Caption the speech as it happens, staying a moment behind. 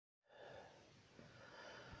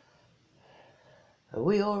Are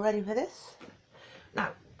we all ready for this?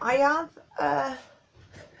 Now, I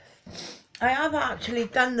have actually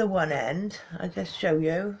done the one end. I'll just show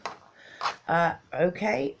you.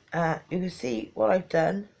 Okay, you can see what I've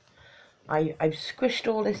done. I've squished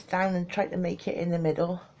all this down and tried to make it in the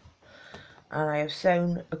middle. And I have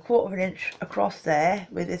sewn 1/4 inch across there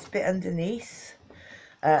with this bit underneath.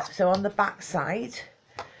 So on the back side,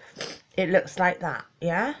 it looks like that,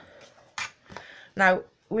 yeah? Now,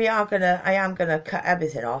 I am gonna cut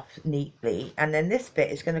everything off neatly, and then this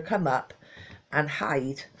bit is gonna come up and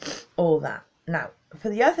hide all that. Now, for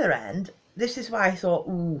the other end, this is why I thought,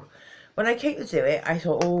 ooh, when I came to do it, I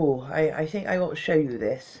thought, oh, I think I ought to show you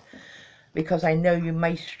this, because I know you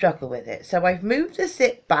may struggle with it. So I've moved the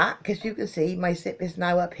zip back, as you can see, my zip is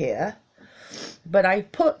now up here, but I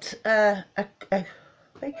put a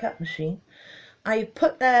cut machine. I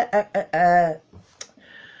put a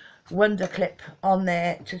wonder clip on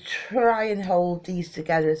there to try and hold these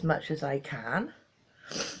together as much as I can.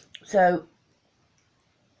 So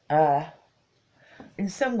in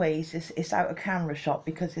some ways it's out of camera shot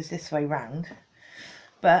because it's this way round,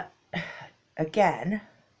 but again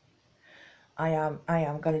I am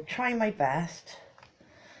going to try my best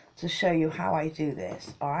to show you how I do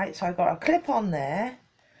this. Alright, so I got a clip on there,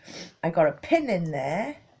 I got a pin in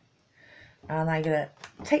there, and I'm going to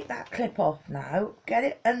take that clip off now, get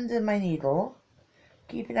it under my needle,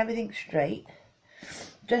 keeping everything straight,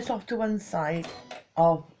 just off to one side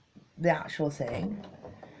of the actual thing,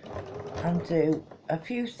 and do a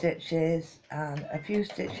few stitches and a few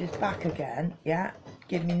stitches back again, yeah,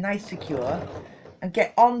 give me nice secure, and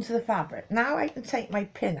get onto the fabric. Now I can take my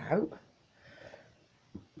pin out,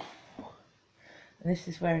 and this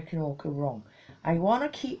is where it can all go wrong. I want to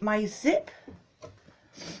keep my zip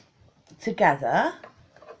together,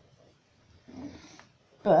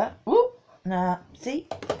 but whoop, nah, see,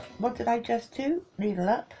 what did I just do? Needle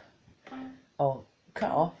up, oh,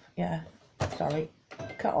 cut off, yeah, sorry,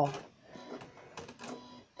 cut off.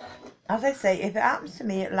 As I say, if it happens to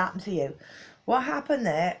me, it'll happen to you. What happened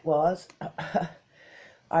there was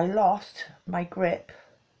I lost my grip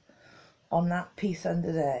on that piece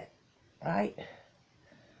under there, right?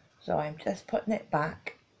 So I'm just putting it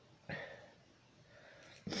back.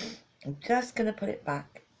 I'm just going to put it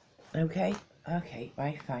back. Okay? Okay,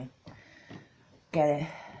 right, fine. Get it.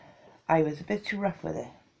 I was a bit too rough with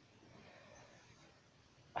it.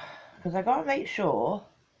 Because I got to make sure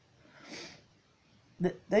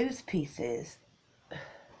that those pieces,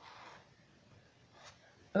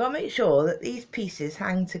 I got to make sure that these pieces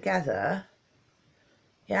hang together,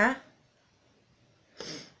 yeah,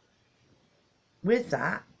 with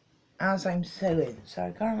that as I'm sewing. So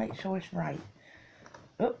I've got to make sure it's right.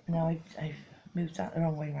 Oh, no, I've moved that the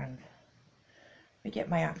wrong way around. Let me get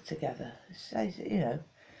my act together. So, you know,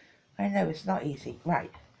 I know it's not easy.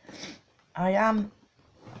 Right, I am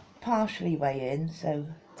partially weighing, so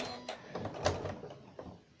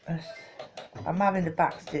I'm having the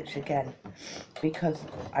back stitch again because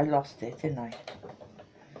I lost it, didn't I?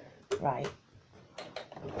 Right,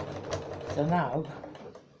 so now,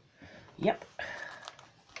 yep,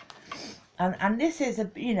 and this is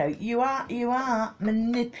a, you know, you are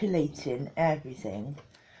manipulating everything.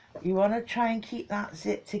 You want to try and keep that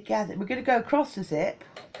zip together. We're going to go across the zip,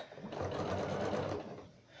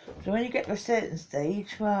 so when you get to a certain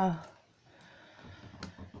stage, well,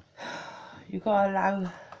 you've got to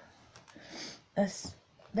allow, let's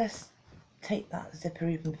take that zipper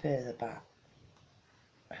even further back,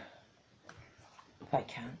 if I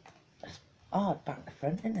can. It's hard back the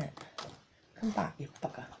front, isn't it? Come back, you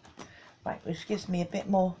bugger. Right, which gives me a bit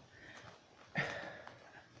more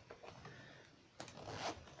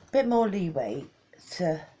leeway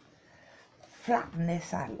to flatten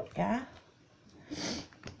this out, yeah?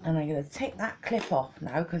 And I'm going to take that clip off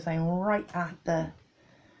now because I'm right at the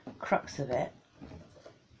crux of it,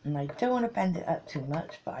 and I don't want to bend it up too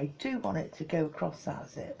much, but I do want it to go across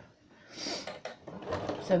that zip.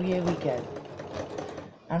 So here we go,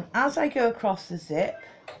 and as I go across the zip,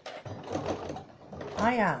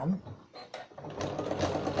 I am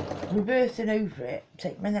reversing over it,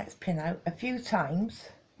 take my next pin out a few times,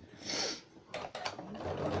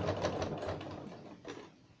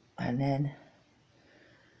 and then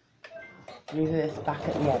reverse back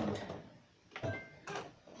at the end.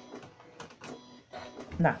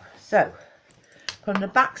 Now, so from the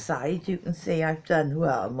back side you can see I've done,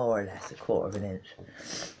 well, more or less 1/4 inch.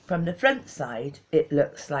 From the front side it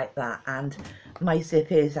looks like that, and my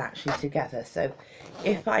zip is actually together. So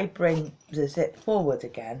if I bring the zip forward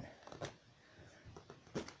again,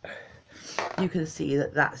 you can see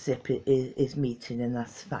that that zip is meeting, and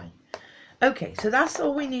that's fine. Okay, so that's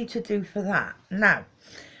all we need to do for that. Now,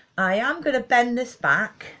 I am going to bend this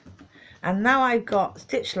back, and now I've got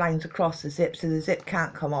stitch lines across the zip so the zip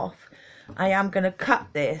can't come off. I am going to cut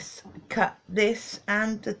this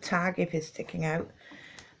and the tag, if it's sticking out,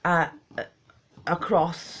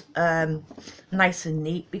 across nice and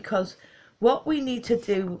neat, because what we need to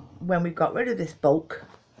do when we've got rid of this bulk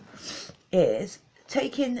is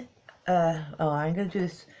taking I'm going to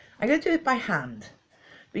do it by hand,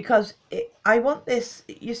 because I want this,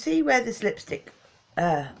 you see where this lipstick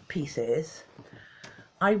piece is,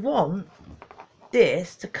 I want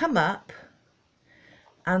this to come up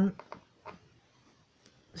and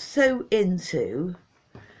sew into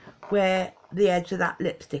where the edge of that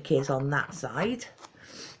lipstick is on that side,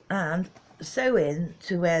 and sew in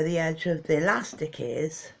to where the edge of the elastic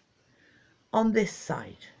is on this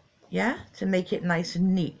side, yeah, to make it nice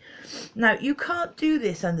and neat. Now, you can't do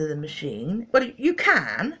this under the machine. Well, you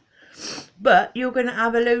can, but you're going to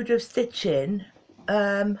have a load of stitching.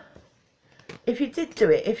 If you did do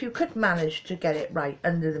it, if you could manage to get it right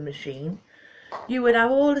under the machine, you would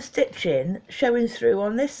have all the stitching showing through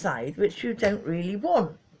on this side, which you don't really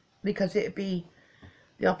want, because it'd be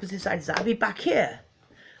the opposite side. That'd be back here,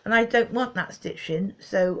 and I don't want that stitching,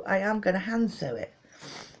 so I am going to hand sew it.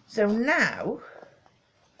 So now,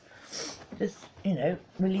 just, you know,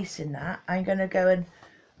 releasing that, I'm going to go and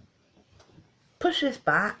push this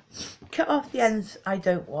back, cut off the ends I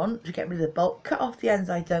don't want to get rid of the bulk, cut off the ends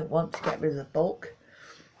I don't want to get rid of the bulk,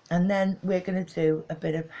 and then we're going to do a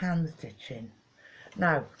bit of hand stitching.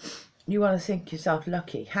 Now, you want to think yourself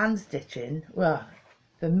lucky. Hand stitching, well,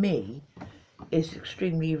 for me, is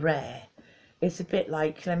extremely rare. It's a bit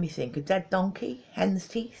like, let me think, a dead donkey, hen's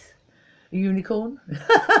teeth, a unicorn.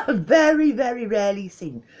 Very, very rarely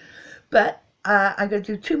seen. But I'm going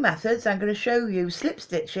to do two methods. I'm going to show you slip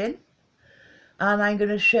stitching, and I'm going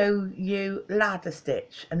to show you ladder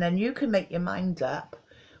stitch, and then you can make your mind up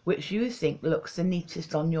which you think looks the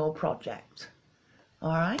neatest on your project.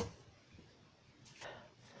 All right?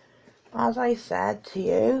 As I said to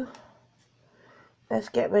you, let's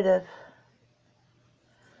get rid of,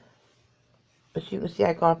 as you can see,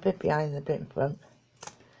 I got a bit behind and a bit in front,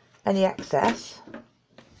 any excess,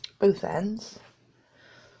 both ends.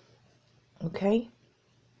 Okay.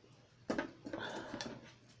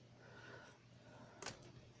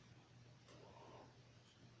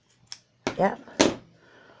 Yep. So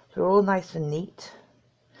they're all nice and neat.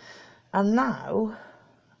 And now,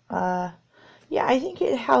 yeah, I think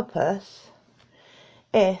it'd help us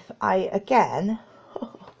if I again,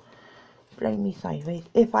 blame me sideways,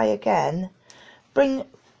 if I again bring,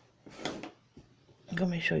 I'm going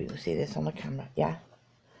to make sure you can see this on the camera, yeah.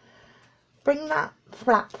 Bring that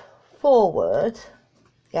flap forward,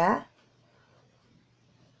 yeah,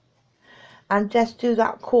 and just do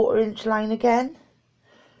that 1/4 inch line again,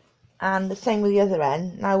 and the same with the other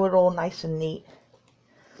end. Now we're all nice and neat.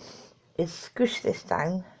 Is squish this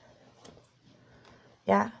down,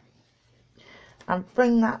 yeah, and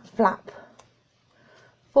bring that flap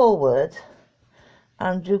forward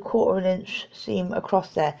and do 1/4 inch seam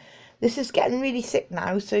across there. This is getting really thick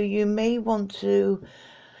now, so you may want to,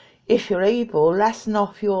 if you're able, lessen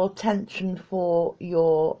off your tension for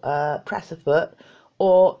your presser foot,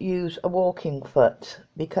 or use a walking foot,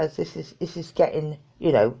 because this is getting,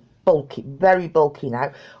 you know, bulky, very bulky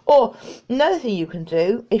now. Or another thing you can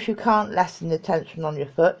do, if you can't lessen the tension on your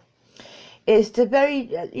foot, is to very,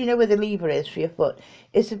 you know where the lever is for your foot,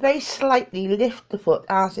 is to very slightly lift the foot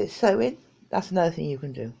as it's sewing. That's another thing you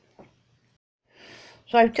can do.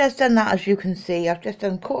 So I've just done that, as you can see. I've just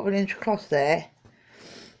done 1/4 inch across there,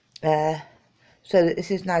 so that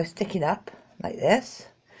this is now sticking up like this,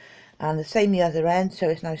 and the same the other end, so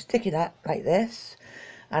it's now sticking up like this,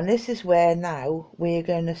 and this is where now we're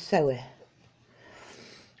going to sew it.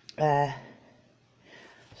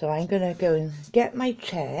 So I'm going to go and get my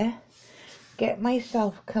chair, get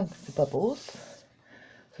myself comfortable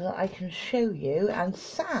so that I can show you. And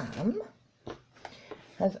Sam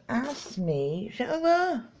has asked me,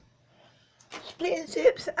 splitting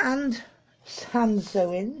zips and hand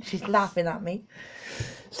sewing. She's laughing at me.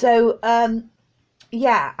 So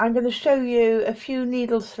yeah, I'm going to show you a few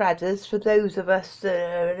needle threaders for those of us that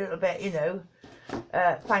are a little bit, you know,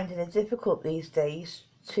 finding it difficult these days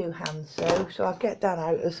to hand sew. So I'll get that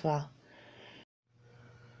out as well.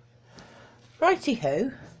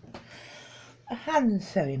 Righty-ho, a hand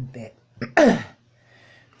sewing bit.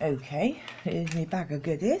 Okay, here's my bag of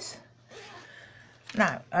goodies.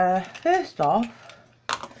 Now, first off,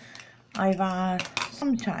 I've had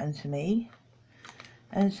some chatting to me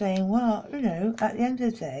and saying, well, you know, at the end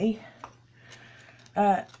of the day,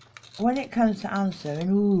 when it comes to answering,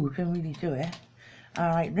 ooh, can really do it.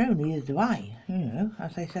 Alright, no, neither do I. You know,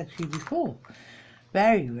 as I said to you before.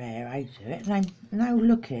 Very rare I do it. And I'm now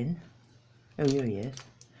looking, oh, here he is,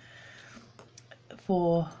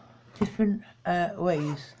 for different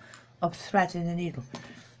ways of threading the needle. Do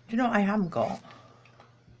you know what I haven't got?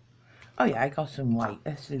 Oh yeah, I got some white.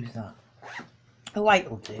 Let's use that. The white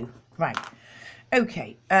will do. Right.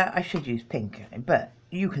 Okay, I should use pink, but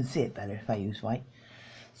you can see it better if I use white.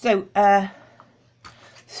 So,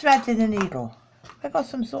 threading a needle. I got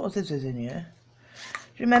some sort of scissors in here. Do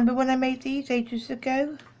you remember when I made these ages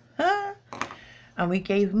ago? Huh? And we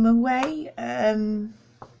gave them away as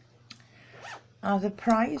a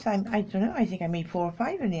prize. I don't know, I think I made 4 or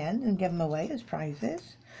 5 in the end and gave them away as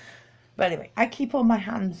prizes. But anyway, I keep all my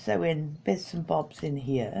hand sewing bits and bobs in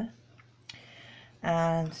here.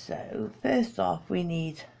 And so, first off, we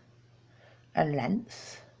need a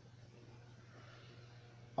length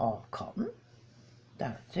of cotton.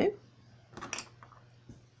 That'll do.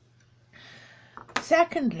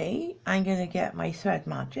 Secondly, I'm going to get my thread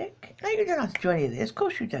magic. Now, you don't have to do any of this, of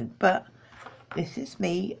course you don't, but this is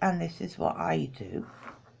me and this is what I do.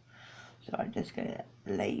 So I'm just going to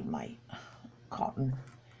lay my cotton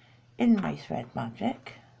in my thread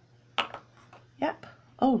magic. Yep,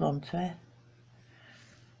 hold on to it.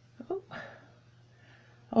 Ooh.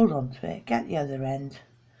 Hold on to it, get the other end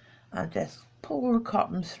and just pull the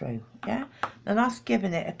cotton through, yeah? And that's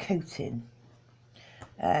giving it a coating,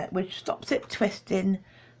 which stops it twisting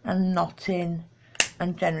and knotting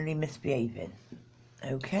and generally misbehaving.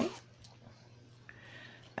 Okay.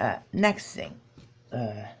 Next thing,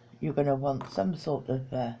 you're going to want some sort of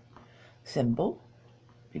symbol,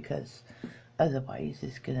 because otherwise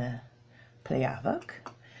it's going to play havoc.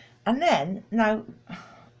 And then, now,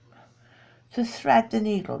 to thread the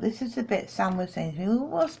needle, this is the bit Sam was saying to me, oh,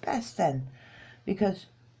 what's best then? Because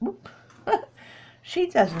whoop, she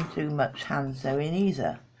doesn't do much hand sewing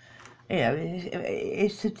either. You know,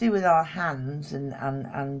 it's to do with our hands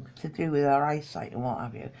and to do with our eyesight and what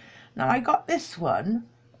have you. Now, I got this one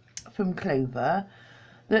from Clover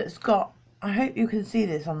that's got, I hope you can see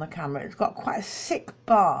this on the camera, it's got quite a thick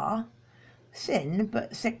bar, thin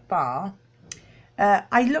but thick bar.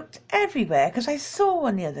 I looked everywhere because I saw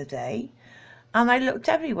one the other day and I looked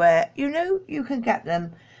everywhere. You know, you can get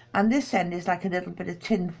them, and this end is like a little bit of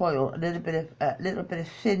tin foil, a little bit of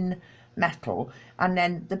thin metal, and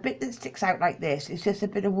then the bit that sticks out like this is just a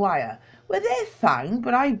bit of wire. Well, they're fine,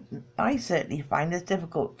 but I certainly find it's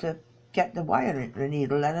difficult to get the wire into the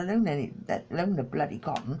needle, let alone the bloody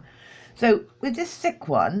cotton. So with this thick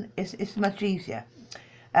one, it's much easier.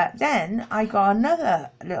 Then I got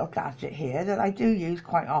another little gadget here that I do use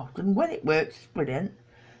quite often. When it works, it's brilliant.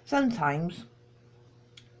 Sometimes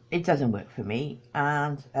it doesn't work for me,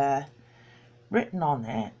 and written on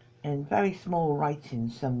it in very small writing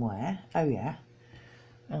somewhere, oh yeah,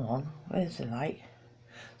 hang on, where's the light?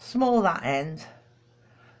 Small that end,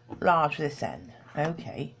 large this end.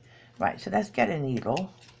 Okay, right, so let's get a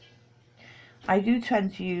needle. I do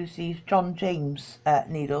tend to use these John James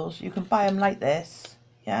needles. You can buy them like this,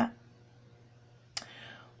 yeah,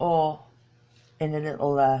 or in a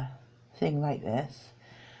little thing like this.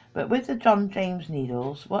 But with the John James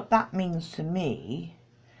needles, what that means to me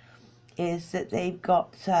is that they've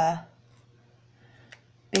got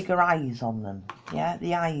bigger eyes on them. Yeah,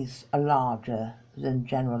 the eyes are larger than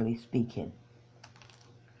generally speaking.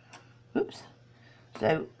 Oops.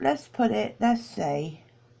 So let's put it, let's say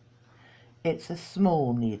it's a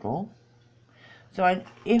small needle. So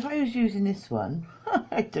if I was using this one,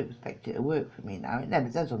 I don't expect it to work for me now. It never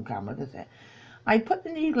does on camera, does it? I put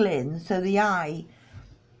the needle in so the eye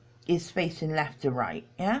is facing left to right,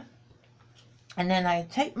 yeah? And then I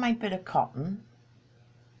take my bit of cotton,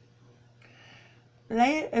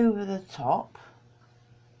 lay it over the top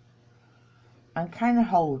and kind of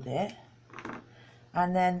hold it,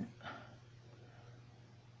 and then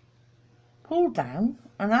pull down.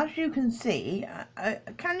 And as you can see,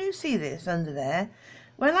 can you see this under there?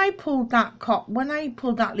 When I pulled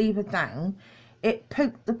that lever down, it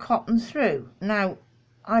poked the cotton through. Now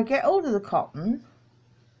I get hold of the cotton,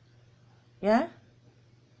 yeah,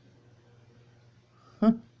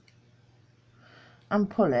 and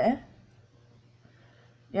pull it,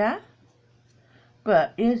 yeah.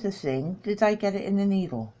 But here's the thing, did I get it in the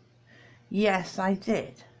needle? Yes, I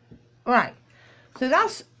did. Right, so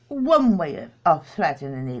that's one way of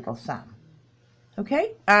threading a needle, Sam.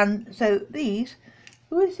 Okay, and so these,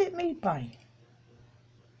 who is it made by?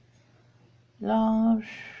 Large,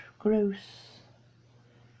 gross,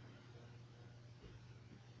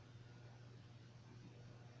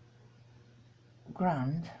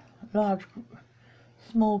 grand, large,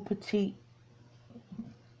 small petite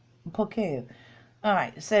Porquero.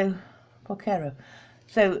 Alright, so Porquero.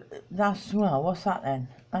 So that's, well, what's that then?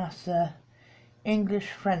 That's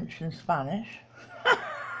English, French and Spanish.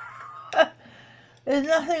 There's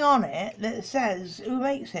nothing on it that says who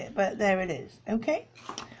makes it, but there it is. Okay,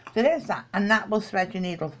 so there's that, and that will thread your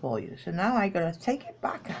needle for you. So now I'm going to take it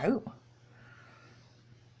back out.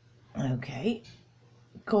 Okay,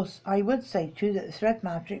 of course I would say to you that the thread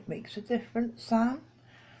magic makes a difference, Sam.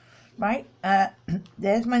 Right,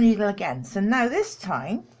 there's my needle again. So now this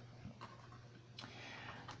time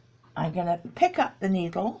I'm going to pick up the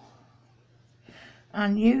needle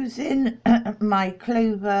and using my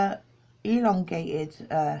Clover elongated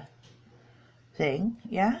thing,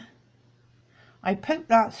 yeah, I poke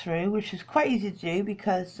that through, which is quite easy to do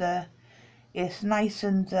because it's nice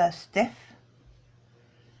and stiff,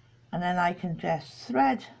 and then I can just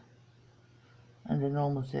thread under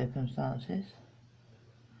normal circumstances,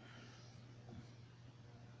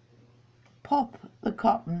 pop the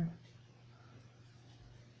cotton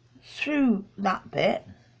through that bit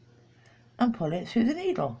and pull it through the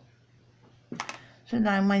needle. So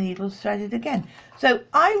now my needle's threaded again. So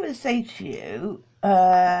I would say to you,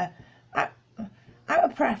 out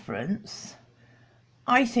of preference,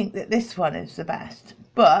 I think that this one is the best,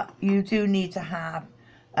 but you do need to have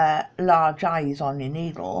large eyes on your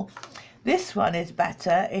needle. This one is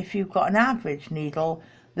better if you've got an average needle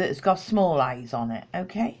that's got small eyes on it,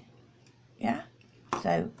 okay? Yeah,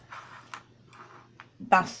 so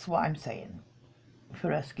that's what I'm saying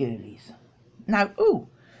for us girlies. Now, ooh,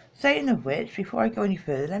 saying of which, before I go any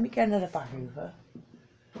further, let me get another bag over.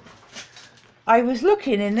 I was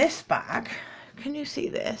looking in this bag. Can you see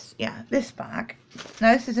this? Yeah, this bag.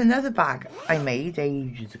 Now, this is another bag I made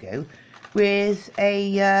ages ago with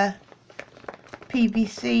a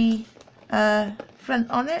PVC front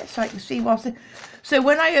on it, so I can see what's in. So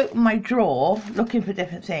when I open my drawer, looking for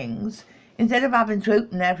different things, instead of having to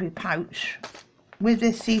open every pouch, with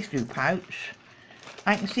this see-through pouch,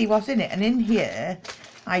 I can see what's in it. And in here,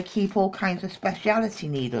 I keep all kinds of speciality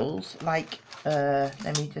needles, like,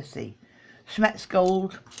 let me just see, Schmetz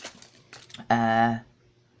Gold,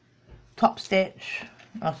 Top Stitch,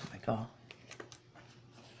 what else have I got?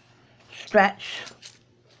 Stretch,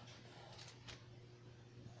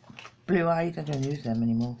 Blue Eyed, I don't use them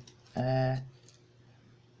anymore.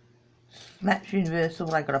 Schmetz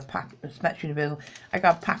Universal, I got a pack of Schmetz Universal. I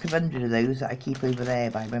got a pack of 100 of those that I keep over there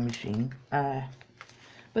by my machine.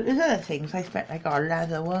 But there's other things. I got a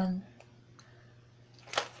leather one.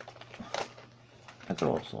 I got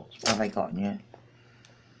all sorts. What have I got in here?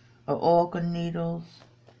 Oh, organ needles.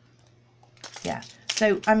 Yeah.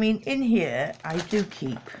 So I mean, in here I do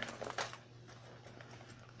keep.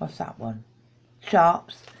 What's that one?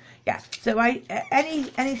 Sharps. Yeah. So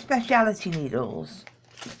any speciality needles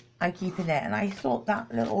I keep in there, and I thought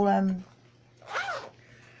that little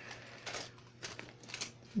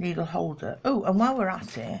needle holder. Oh, and while we're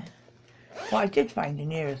at it, what I did find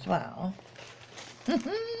in here as well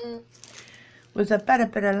was a better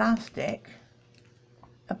bit of elastic.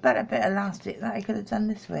 A better bit of elastic that I could have done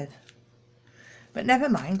this with. But never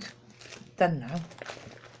mind. Done now.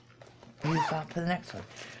 Use that for the next one.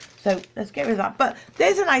 So let's get rid of that. But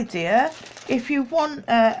there's an idea. If you want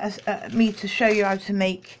me to show you how to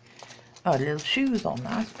make little shoes on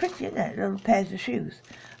that. It's pretty, isn't it? Little pairs of shoes.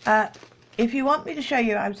 If you want me to show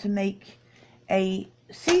you how to make a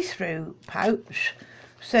see-through pouch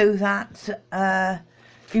so that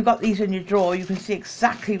if you've got these in your drawer, you can see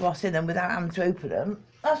exactly what's in them without having to open them,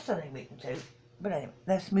 that's something we can do. But anyway,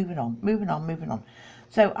 let's moving on.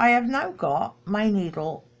 So I have now got my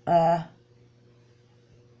needle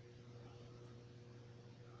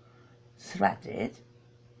threaded,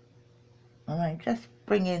 and I'm just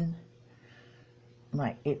bringing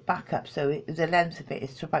it back up, so the length of it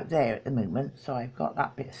is to about there at the moment, so I've got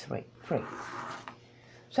that bit free.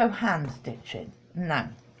 So hand stitching. Now,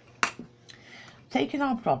 taking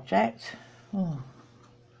our project, I'm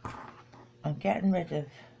getting rid of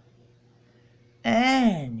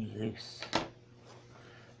any loose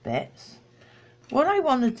bits. What I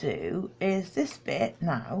want to do is this bit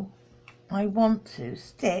now, I want to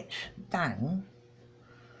stitch down,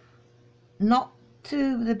 not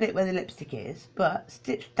to the bit where the lipstick is, but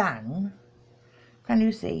stitch down, can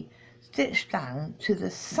you see, stitch down to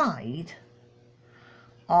the side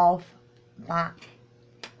of that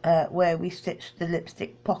where we stitched the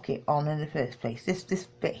lipstick pocket on in the first place, this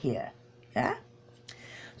bit here, yeah?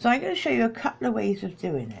 So I'm going to show you a couple of ways of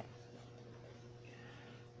doing it.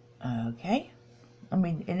 Okay, I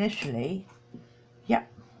mean initially, yep,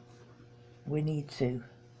 we need to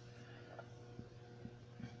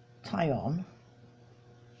tie on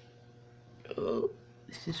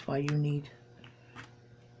This is why you need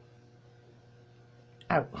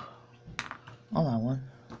out on that one.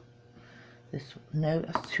 This, no,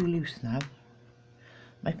 that's too loose now.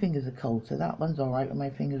 My fingers are cold, so that one's alright when my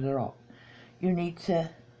fingers are hot. You need to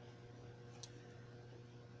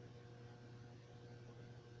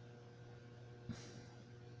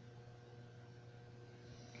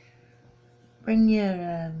bring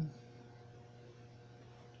your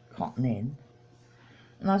cotton in.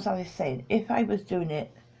 And as I was saying, if I was doing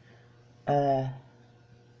it, oh,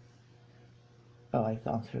 I've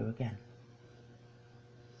gone through again.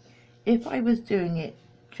 If I was doing it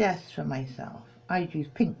just for myself, I'd use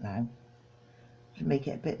pink now to make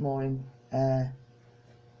it a bit more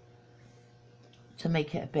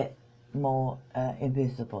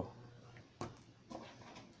invisible.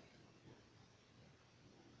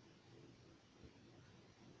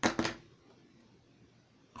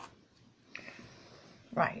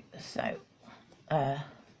 Right, so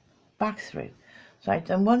back through. So I've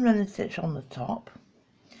done one running stitch on the top,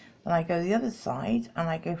 then I go the other side and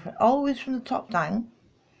I go for always from the top down,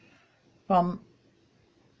 from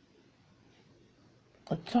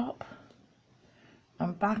the top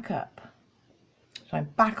and back up. So I'm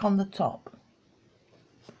back on the top.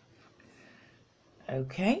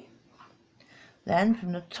 Okay, then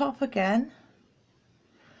from the top again,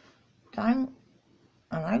 down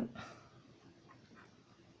and out.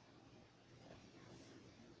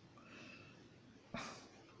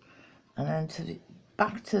 And then to the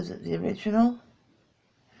back to the original,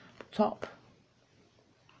 top,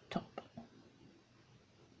 top,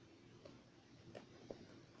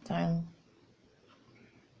 down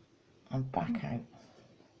and back out.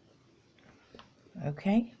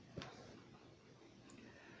 Okay,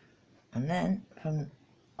 and then from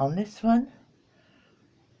on this one,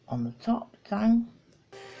 on the top, down.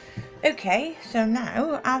 Okay, so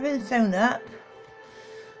now having sewn up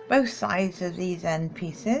both sides of these end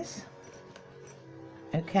pieces,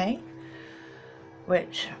 okay,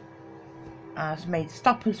 which has made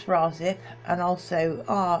stoppers for our zip and also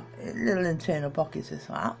our little internal pockets as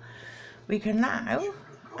well, we can now,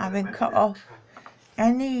 having cut off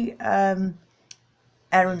any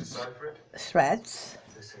errant threads,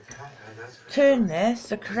 turn this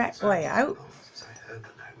the correct way out.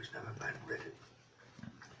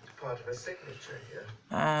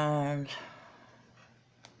 And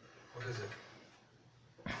what is it?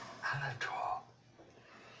 Alator.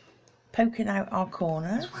 Poking out our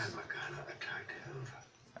corners. That's why Morgana attacked Hilva.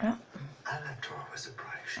 Yeah. Alator was the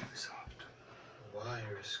price she was after. Why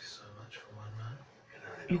risk so much for one man?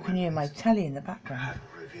 You can hear my telly in the background.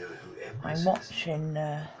 I'm watching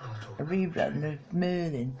a rerun of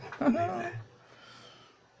Merlin.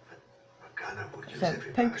 So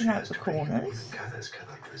poking out the corners,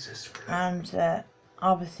 and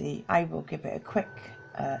obviously I will give it a quick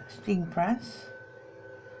steam press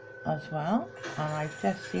as well, and I've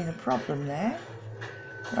just seen a problem there.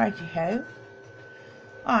 Righty ho.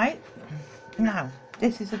 Alright, now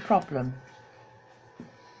this is a problem.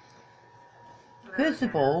 First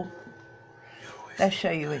of all, let's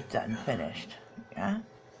show you it's done, finished. Yeah?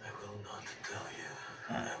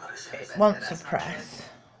 It wants a press.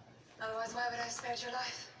 Otherwise, why would I have spared your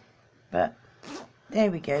life? But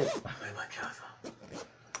there we go.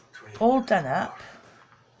 All done up.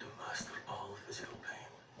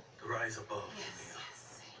 Yes,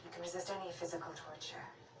 yes. You can resist any physical torture.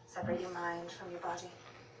 Separate your mind from your body.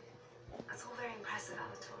 That's all very impressive,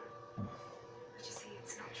 Alator. But you see,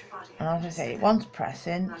 it's not your body. And as I say, it wants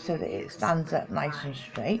pressing so that it stands up nice and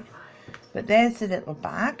straight. But there's the little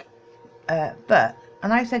bag. And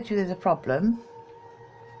I said to you there's a problem.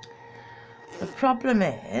 The problem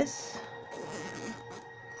is,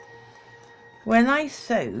 when I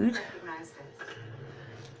sewed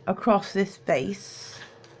across this base,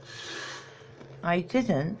 I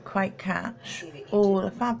didn't quite catch all the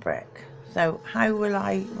fabric. So how will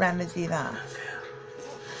I remedy that?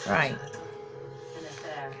 Right.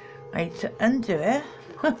 I need to undo it.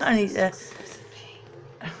 I need to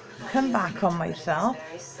come back on myself.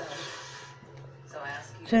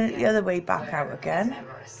 Turn it the other way back out again.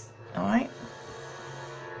 Alright.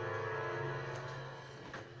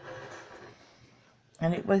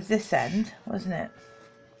 And it was this end, wasn't it?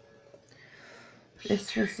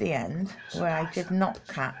 This was the end where I did not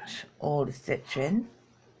catch all the stitching.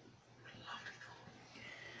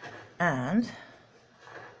 And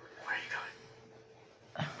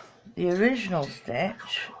the original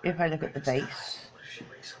stitch, if I look at the base,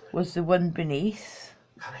 was the one beneath,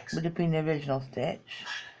 would have been the original stitch.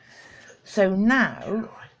 So now,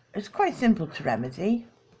 it's quite simple to remedy.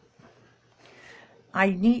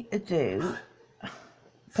 I need to do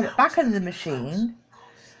put it back under the machine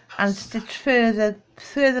and stitch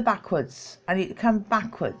further backwards. I need to come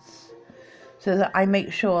backwards so that I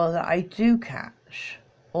make sure that I do catch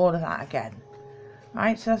all of that again.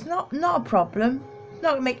 Right, so that's not a problem. It's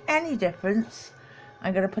not going to make any difference.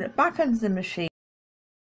 I'm going to put it back under the machine.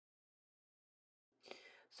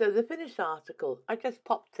 So the finished article, I just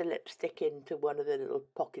popped the lipstick into one of the little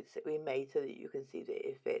pockets that we made so that you can see that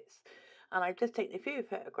it fits. And I've just taken a few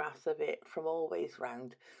photographs of it from all ways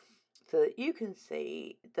round so that you can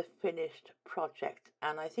see the finished project.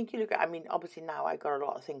 And I think you'll agree, I mean, obviously now I got a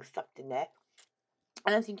lot of things stuffed in there.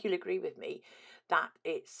 And I think you'll agree with me that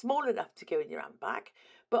it's small enough to go in your handbag,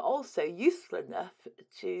 but also useful enough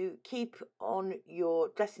to keep on your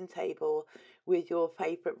dressing table with your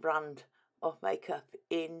favourite brand of makeup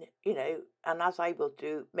in, you know, and as I will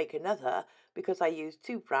do, make another, because I use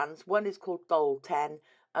two brands. One is called Doll 10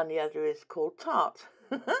 and the other is called Tarte.